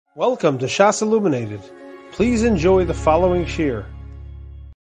Welcome to Shas Illuminated. Please enjoy the following shir.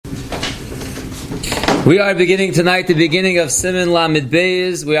 We are beginning tonight the beginning of siman Lamed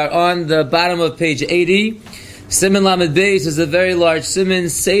Beis. We are on the bottom of page 80. Siman Lamed Beis is a very large siman,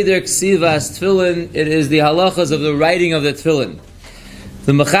 Seder Ksivas Tefillin. It is the halachas of the writing of the Tefillin.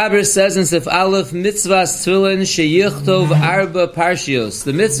 The Mechaber says in Sif Aleph, Mitzvahs Tefillin sheyichtov arba parshios.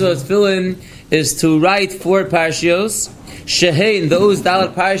 The mitzvah of Tefillin is to write 4 parshios. Shehein, those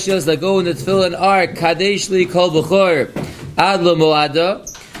dalat parshios that go in the Tefillin are Kadesh li kol b'chor ad lo moada.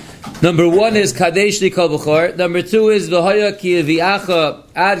 Number 1 is Kadesh li kol b'chor. Number 2 is V'hoya ki vi'acha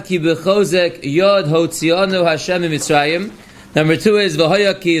ad ki b'chozek yod hotzionu Hashem mitzrayim. Number 2 is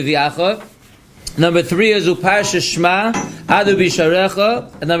V'hoya ki vi'acha. Number 3 is Uparsha Shema adu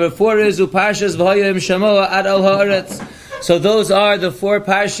bisharecha. And number 4 is Uparshas V'hoya im shamoa ad al ha'aretz. So those are the 4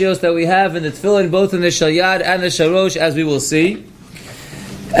 parshios that we have in the Tefillin, both in the Shalyad and the Sharosh, as we will see.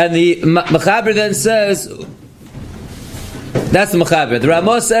 And the Mechaber then says, that's the Mechaber. The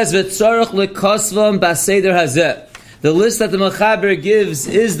Ramah says, V'tzorach lekosvam b'seder hazeh. The list that the Mechaber gives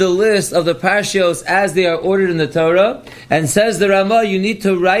is the list of the parshios as they are ordered in the Torah, and says the Ramah, you need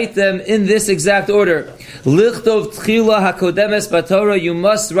to write them in this exact order. Lichtov tchila hakodemes b'Torah, you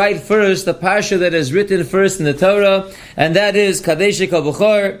must write first the parsha that is written first in the Torah, and that is Kadesh kol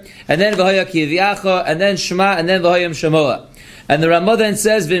b'chor, and then V'hoya ki v'yacha, and then Shema, and then V'hoya shamoa. And the Ramah then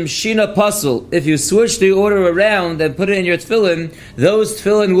says, V'imshina pasul. If you switch the order around and put it in your Tefillin, those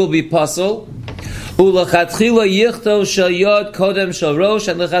Tefillin will be pasul. U'lachatchila yichtov shel yod kodem shel rosh.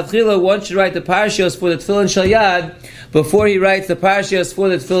 And lachatchila, one should write the parshios for the Tefillin shel yad before he writes the parshios for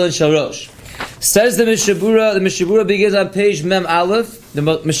the Tefillin shel rosh. Says the Mishabura begins on page Mem Aleph. The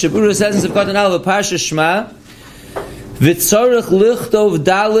Mishabura says in Sivkatan Aleph, Parsha Shema, V'tzorech lichtov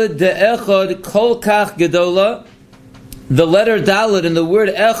daled de'echad kol kach gedola. The letter Daled and the word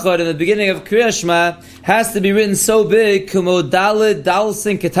Echad in the beginning of Kriya Shema has to be written so big, Kumo Daled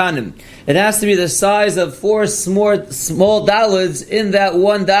Dalsin Ketanim. It has to be the size of 4 small Daleds in that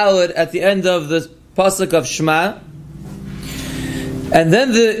one Daled at the end of the pasuk of Shema. And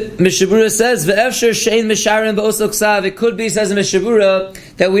then the Mishabura says, V'efsher shein misharim b'osok ksav. It could be, says the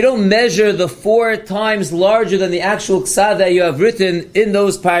Mishabura, that we don't measure the 4 times larger than the actual ksav that you have written in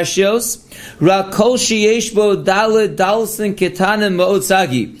those parshios. Ra kol sheyesh bo daled dalsin ketanim ma'od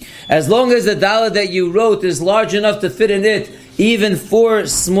sagi. As long as the daled that you wrote is large enough to fit in it, even 4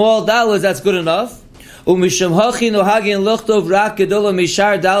 small daleds, that's good enough. Umisham hachi nohagin luchtov rak gedola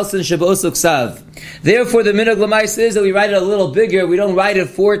mishar dalsin shebosok ksav. Therefore, the minhag l'mais is that we write it a little bigger. We don't write it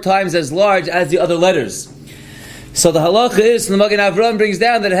 4 times as large as the other letters. So the halacha is, the Magen Avraham brings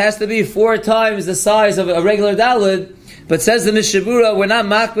down that it has to be 4 times the size of a regular daled. But says the Mishabura, we're not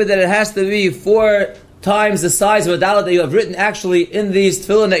makbid that it has to be 4 times the size of a daled that you have written actually in these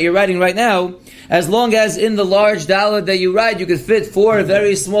tefillin that you're writing right now. As long as in the large daled that you write, you can fit 4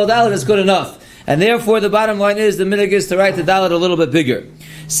 very small daled, that's good enough. And therefore, the bottom line is the minhag is to write the daled a little bit bigger.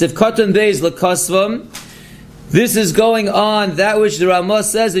 Sivkatan Beis lekosvam. This is going on that which the Ramah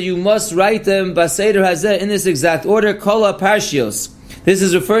says that you must write them b'seder hazeh in this exact order. Kol parshios. This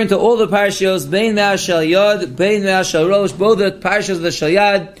is referring to all the parshios, bein me'ah shel yod, bein me'ah shel rosh. Both the parshios of the shel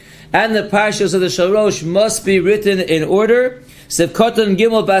yad and the parshios of the shel rosh must be written in order. Sivkatan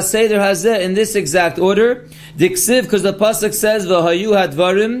Gimel b'seder hazeh in this exact order. Diksiv, because the pasuk says v'hayu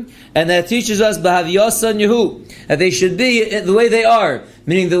hadvarim, and that teaches us b'havyasan yehu, that they should be the way they are,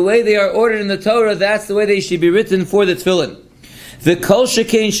 meaning the way they are ordered in the Torah. That's the way they should be written for the tefillin. V'kol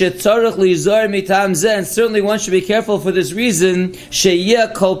shekein shetzarich lizar mitam zeh, and certainly one should be careful for this reason.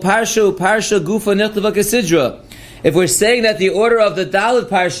 Sheyeh kol parsha u'parsha gufa nichtava kesidra. If we're saying that the order of the Daled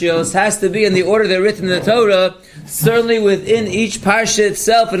Parshios has to be in the order they're written in the Torah, certainly within each Parsha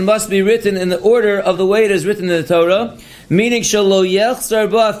itself it must be written in the order of the way it is written in the Torah. Meaning, shelo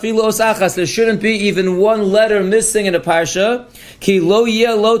yechzar ba afilu os achas. There shouldn't be even one letter missing in a Parsha. Ki lo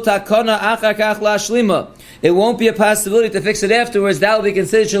yeh lo takana achar kach la'ashlima. It won't be a possibility to fix it afterwards. That will be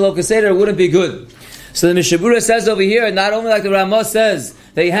considered shelo keseder. It wouldn't be good. So the Mishabura says over here, not only like the Ramah says,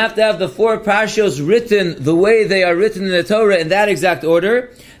 they have to have the 4 parshios written the way they are written in the Torah in that exact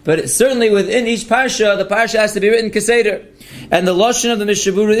order, but certainly within each parsha, the parsha has to be written keseder. And the lashon of the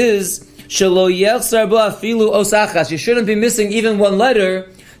Mishabura is, shelo yechzar ba afilu os achas. You shouldn't be missing even one letter,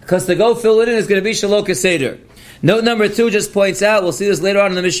 because to go fill it in is going to be shelo keseder. Note number 2 just points out, we'll see this later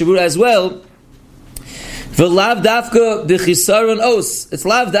on in the Mishabura as well, V'lav dafka b'chisaron os. It's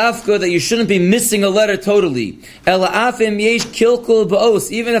lav dafka that you shouldn't be missing a letter totally. Ela afim yesh kilkul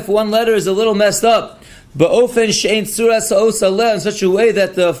ba'os. Even if one letter is a little messed up, ba'ofen she'en tzuras ha'os aleh, in such a way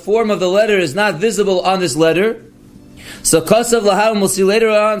that the form of the letter is not visible on this letter. So Kosav Lahar, we'll see later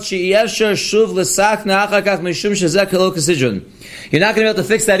on, She'yevshar Shuv L'Sakna Achakach Mishum Shezek Kelo Kasidron. You're not going to be able to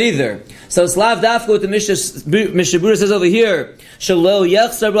fix that either. So Slav Dafka, what the Mishabura says over here, Shalo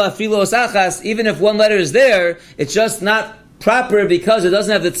Yechsar B'Afilo Osachas, even if one letter is there, it's just not proper because it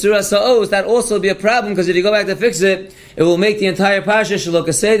doesn't have the Tzura Sa'os. That also will be a problem, because if you go back to fix it, it will make the entire Pasha Shelo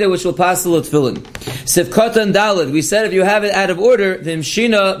Kaseder, which will pass the Tefillin. Sivkota and Daled, we said if you have it out of order, the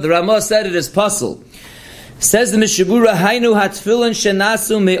Mshina, the Ramah said it is puzzle. Says the Mishabura, Hainu hatfilin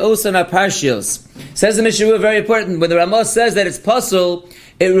shenasu me'osan aparshios. Says the Mishabura, very important, when the Ramah says that it's puzzle,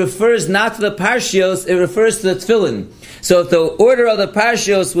 it refers not to the parshios, it refers to the tefillin. So if the order of the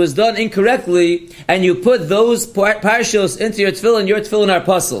parshios was done incorrectly, and you put those parshios into your tefillin are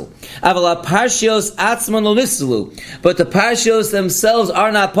puzzle. Avala parshios atzman lo nislu. But the parshios themselves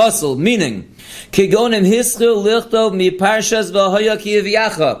are not puzzle, meaning, Kigonim hischil lichtov mi parshas v'hoya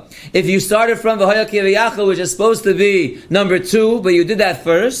ki'eviyacha. If you started from v'hoya ki'eviyacha, which is supposed to be number 2, but you did that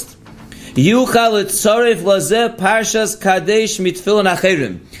first, yuchal etzoref lazeh parshas kadesh mitfilin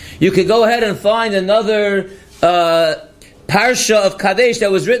acherim. You could go ahead and find another parsha of kadesh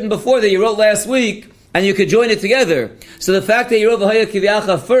that was written before that you wrote last week, and you could join it together. So the fact that you wrote V'hoya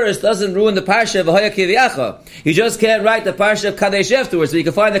Kiviyacha first doesn't ruin the parsha of V'hoya Kiviyacha. You just can't write the parsha of Kadesh afterwards. So you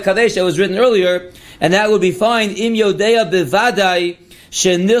can find the Kadesh that was written earlier, and that would be fine. Im Yodeya Bivadai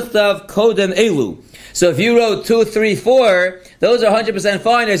Shenichtav Kodem Elu. So if you wrote 2, 3, 4, those are 100%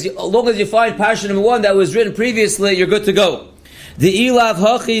 fine. As long as you find parsha number 1 that was written previously, you're good to go. The Ilav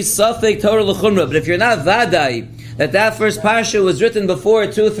Hachi Safek Torah L'Chumra. But if you're not Vadai, that first parsha was written before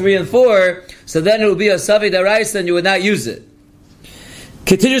 2, 3, and 4, so then it would be a Savi Daraisa and you would not use it.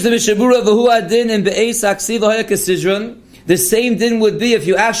 Continues the Mishabura, V'hu Adin in Be'ez Aksiv V'hoya Kesidron. The same din would be if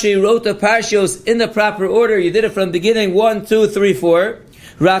you actually wrote the parshios in the proper order. You did it from beginning 1, 2, 3, 4.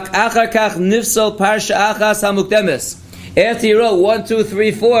 Rak Achar Kach Nifsol Parsha Achas HaMukdemes. After you wrote 1, 2,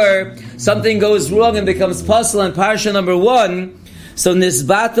 3, 4, something goes wrong and becomes puzzle in parsha number 1. So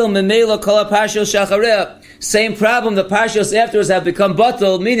Nisbatel Memela Kol HaParshos Shachareh. Same problem, the parshas afterwards have become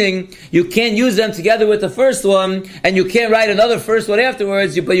batal, meaning you can't use them together with the first one, and you can't write another first one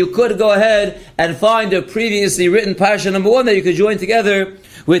afterwards, but you could go ahead and find a previously written parsha number 1 that you could join together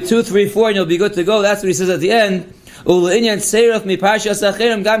with 2, 3, 4, and you'll be good to go. That's what he says at the end.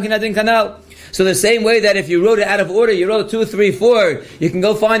 So the same way that if you wrote it out of order, you wrote 2, 3, 4, you can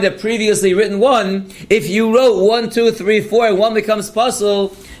go find a previously written one. If you wrote 1, 2, 3, 4, and one becomes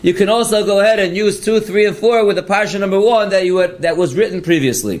puzzle, you can also go ahead and use 2, 3, and 4 with the parsha number 1 that was written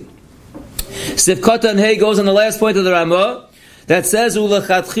previously. Sivkota and Hey goes on the last point of the Ramah that says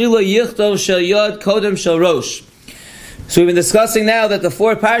Ulechatchila Yichtov Shel Yod Kodem Shel Rosh. So we've been discussing now that the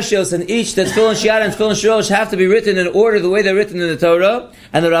 4 parshios in each, that Tefillin Shiad and Tefillin Shorosh, have to be written in order the way they're written in the Torah.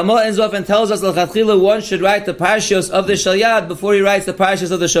 And the Ramah ends off and tells us L'chatchila one should write the parshios of the Shiad before he writes the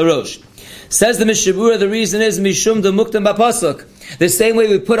parshios of the Shorosh. Says the Mishabura, the reason is Mishum de Muktam Bapasuk. The same way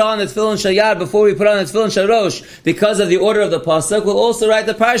we put on the Tefillin Shayad before we put on the Tefillin Sharosh, because of the order of the Pasuk, we'll also write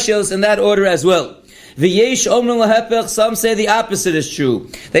the parshios in that order as well. V'yesh omrim lahepech, some say the opposite is true.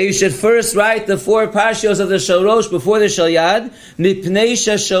 That you should first write the 4 parshios of the Sharosh before the Shayad. Mipnei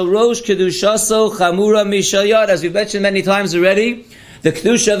Sharosh kedushaso chamura mishayad. As we've mentioned many times already, the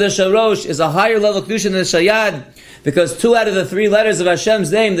kedusha of the Sharosh is a higher level kedusha than the Shayad, because 2 out of the 3 letters of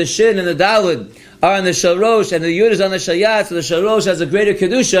Hashem's name, the Shin and the Daled, are on the Sharosh, and the Yud is on the Shayad, so the Sharosh has a greater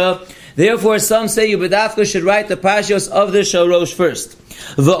kedusha. Therefore, some say you bedafka should write the parshios of the Sharosh first.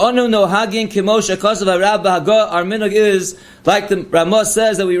 V'onu nohagin kimosh akasav harab b'haga. Our minhag is, like the Ramah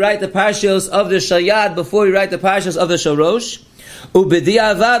says, that we write the parshios of the Shayad before we write the parshios of the Sharosh.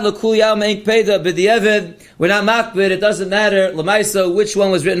 Ubediavad l'kul yam ein peda b'diavad. We're not makbid. It doesn't matter l'maisa which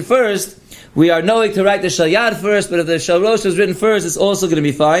one was written first. We are knowing to write the Shayad first, but if the Sharosh was written first, it's also going to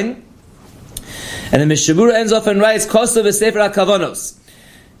be fine. And the Mishabura ends off and writes Kosav v'Sefer HaKavanos.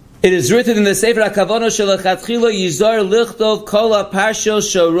 It is written in the Sefer HaKavanos Shelachatchila Yizar Lichtov Kol HaParshos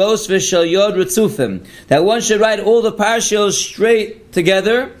Sharosh v'Shel Yod Ritzufim, that one should write all the parshios straight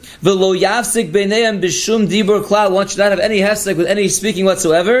together. V'lo yafsik b'neihem b'shum dibur klal. One should not have any hefsek with any speaking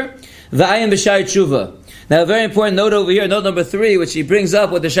whatsoever. V'ayim b'shai tshuva. Now, a very important note over here, note number 3, which he brings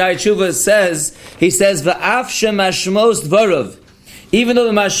up what the Shai Tshuva says. He says, V'af shemashmos dvarav. Even though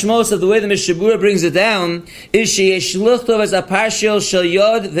the mashmos of the way the Mishabura brings it down is sheyesh luchtov as a partial shel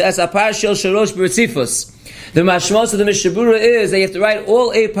yod as a partial sharosh b'ritzifus. The mashmos of the Mishabura is that you have to write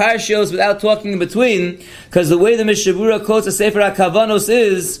all 8 parshios without talking in between, because the way the Mishabura quotes the Sefer HaKavanos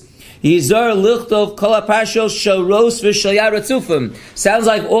is Yizar lichtov kol ha'parshos sharos v'shalyad retzufim. Sounds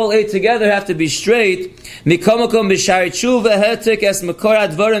like all 8 together have to be straight. Mikomakom b'shari tshuva hetik es makor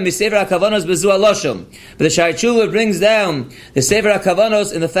advarim b'sefer hakavanos b'zu haloshon. But the shari tshuva brings down the sefer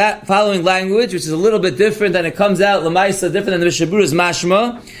hakavanos in the following language, which is a little bit different, and it comes out l'maisa different than the Mishabura's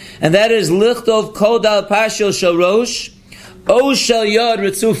mashma, and that is lichtov kol dal parshos sharosh O Shel Yod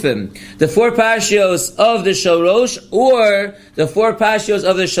Ritzufim, the 4 parshios of the Shorosh, or the 4 parshios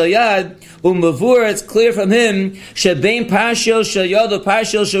of the Shel Yad, Mavur, it's clear from him, Shebein parshios Shel Yod or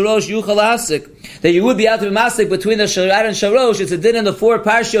parshios Shorosh Yuchal Hasik, that you would be out to be masik between the Shel Yad and Shorosh. It's a din in the 4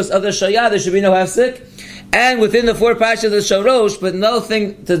 parshios of the Shel Yad, there should be no Hasik, and within the 4 parshios of the Shorosh, but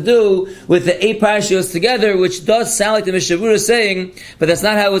nothing to do with the 8 parshios together, which does sound like the Mishavura is saying, but that's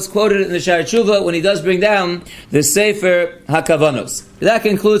not how it's quoted in the Shari Tshuva when he does bring down the Sefer HaKavanos. That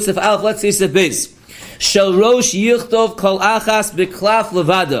concludes Sif Aleph. Let's see Sif Beis. Shorosh Yichtov Kol Achas B'Klaf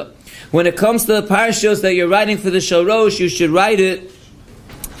Levada. When it comes to the parshios that you're writing for the Shorosh, you should write it.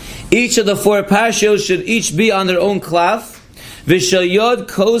 Each of the 4 parshios should each be on their own klaf. V'shel Yod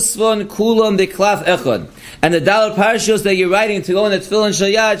Kosvon Kulam B'Klaf Echad. And the Dalar Parshios that you're writing to go in the Tefillin Shel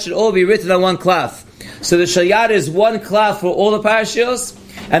Yad should all be written on one klaf. So the Shel Yad is one klaf for all the Parshios,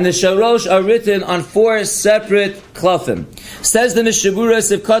 and the Shorosh are written on 4 separate klafim. Says the Mishabura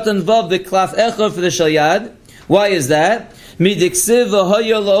Sivkatan Vav the klaf Echad for the Shel Yad. Why is that? Midiksiv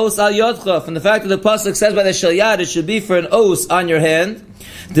v'hoyo l'os al yodcha. From the fact that the pasuk says by the Shel Yad, it should be for an os on your hand.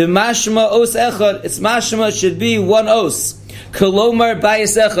 The mashma os echad, its mashma should be one os. Kolomar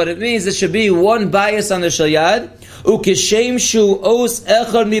bayis echad. It means there should be one bias on the Shel Yad. Ukishem shu os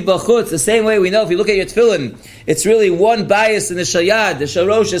echad mi bachutz. The same way we know if you look at your tefillin, it's really one bias in the Shel Yad. The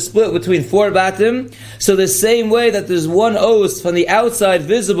Shorosh is split between 4 batim. So the same way that there's one os from the outside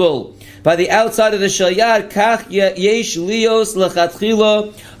visible by the outside of the Shel Yad, kach yesh lios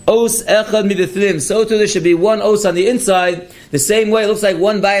lechatchila os echad mi b'fnim. So too there should be one os on the inside. The same way it looks like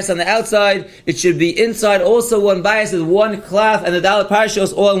one bias on the outside, it should be inside also one bias with one klaf, and the Dalet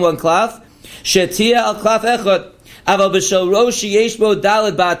Parshos all in one klaf. Shetia al klaf echad. Aval b'shorosh yesh bo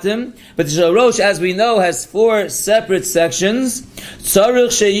Dalet batim. But the Shorosh, as we know, has 4 separate sections. Tzarich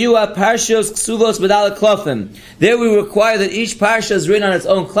sheyu parshos ksuvos b'dalet klafim. There we require that each parsha is written on its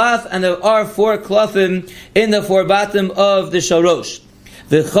own klaf, and there are 4 klafim in the 4 batim of the Shorosh.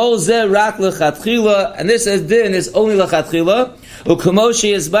 V'chol zeh rak lechatchila, and this din is only lechatchila.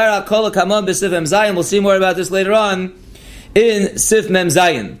 U'kumoshi yizbar kol kamon b'sif mem zayin. We'll see more about this later on in Sif Mem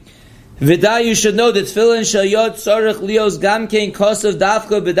Zayin. V'day, you should know that Tefillin Shel Yod tzarich lios gam kein kosav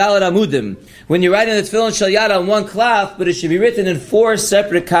dafka b'dalet amudim. When you're writing the Tefillin Shel Yod on one klaf, but it should be written in 4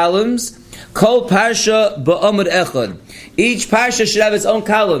 separate columns. Kol parsha ba'amud echad. Each parsha should have its own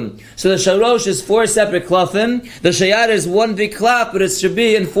column. So the Shorosh is 4 separate klafim. The Shel Yad is one big klaf, but it should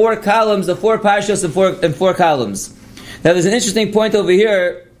be in 4 columns, the 4 parshas in 4 columns. Now there's an interesting point over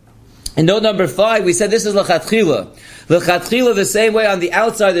here. In note number 5, we said this is l'chatchila. L'chatchila, the same way on the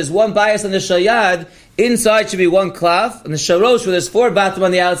outside there's one bias on the Shel Yad, inside should be one klaf. And the Shorosh, where there's 4 batim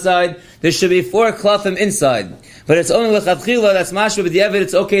on the outside, there should be 4 klafim inside. But it's only l'chatchila, that's mashma b'diavad,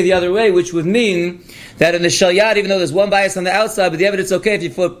 it's okay the other way, which would mean that in the Shel Yad, even though there's one bias on the outside, but b'diavad it's okay if you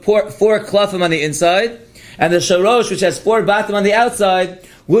put 4 klafim on the inside. And the Shorosh, which has 4 batim on the outside,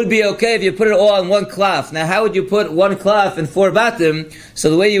 would be okay if you put it all on one klaf. Now, how would you put one klaf in 4 batim?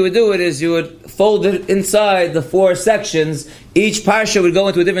 So the way you would do it is you would fold it inside the 4 sections. Each parsha would go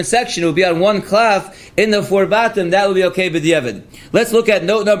into a different section. It would be on one klaf in the 4 batim. That would be okay b'diavad. Let's look at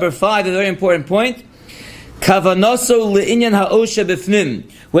note number 5, a very important point. Kavanoso le'inyan ha'osha b'fnim.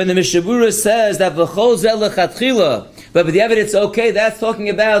 When the Mishabura says that v'chol zeh lechatchila, but b'diavad it's okay, that's talking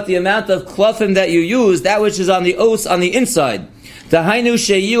about the amount of klafim that you use, that which is on the os on the inside. Dahainu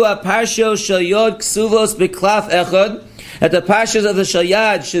sheyu parsho shel yod ksuvos b'klaf echad, that the parshas of the Shel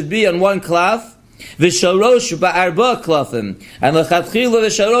Yad should be on one klaf, v'shorosh ba'arba klafim, and lechatchila the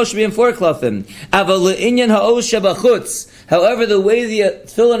shorosh should be in 4 klafim. Aval le'inyan ha'osha b'chutz. However, the way the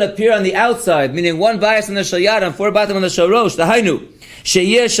tefillin appear on the outside, meaning one bias on the Shel Yad and 4 batim on the shorosh, dahainu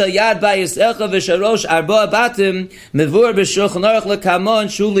sheyeh Shel Yad bias echad v'shorosh arba batim mevur b'shulchan aruch lekamon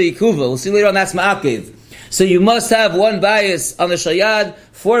shuli ikuva. We'll see later on that's ma'akev. So you must have one bias on the Shel Yad,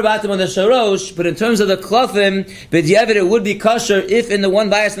 4 batim on the Shorosh, but in terms of the klafim, b'diavad it would be kosher if in the one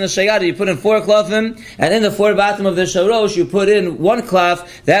bias on the Shel Yad you put in 4 klafim, and in the 4 batim of the Shorosh you put in 1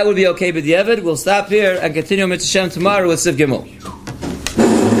 klaf, that would be okay b'diavad. We'll stop here and continue Mitzvah Shem tomorrow with Siv Gimel.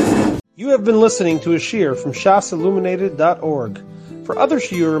 You have been listening to a shiur from shasilluminated.org. For other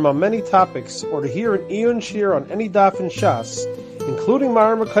shiurim on many topics, or to hear an Eon shiur on any daf in Shas, including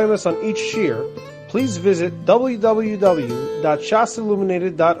Ma'ar Mekaymas on each shiur, please visit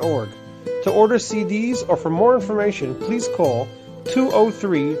www.shasilluminated.org. To order CDs or for more information, please call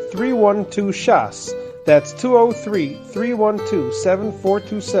 203-312-SHAS. That's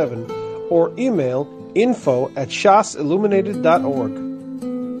 203-312-7427, or email info@shasilluminated.org.